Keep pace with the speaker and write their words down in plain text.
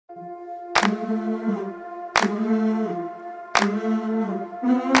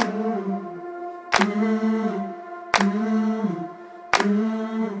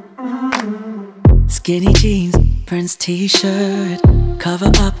Skinny jeans, Prince t-shirt, cover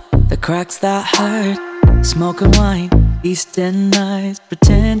up the cracks that hurt. Smoking wine, Eastern nights,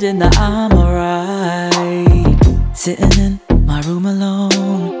 pretending that I'm alright. Sitting in my room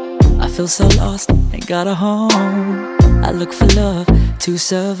alone, I feel so lost, ain't got a home. I look for love to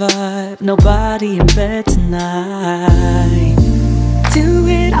survive, nobody in bed tonight. Do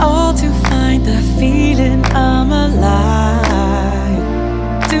it all to find the feeling I'm alive.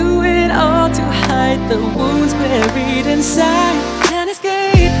 Do it all to hide the wounds buried inside. Can't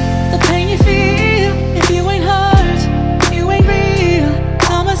escape the pain you feel. If you ain't hurt, you ain't real.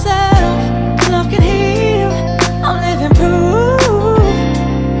 Tell myself love can heal. I'm living proof.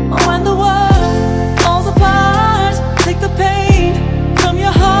 When the world falls apart, take the pain from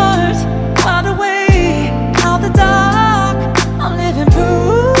your heart. Find a way out the dark. I'm living proof.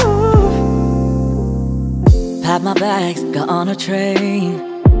 Packed my bags, got on a train.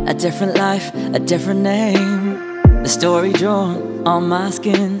 A different life, a different name. The story drawn on my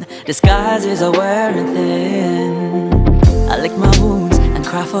skin, disguises are wearing thin. I lick my wounds and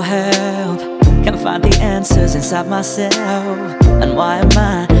cry for help. Can't find the answers inside myself. And why am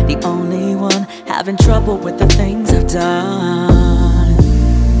I the only one having trouble with the things I've done?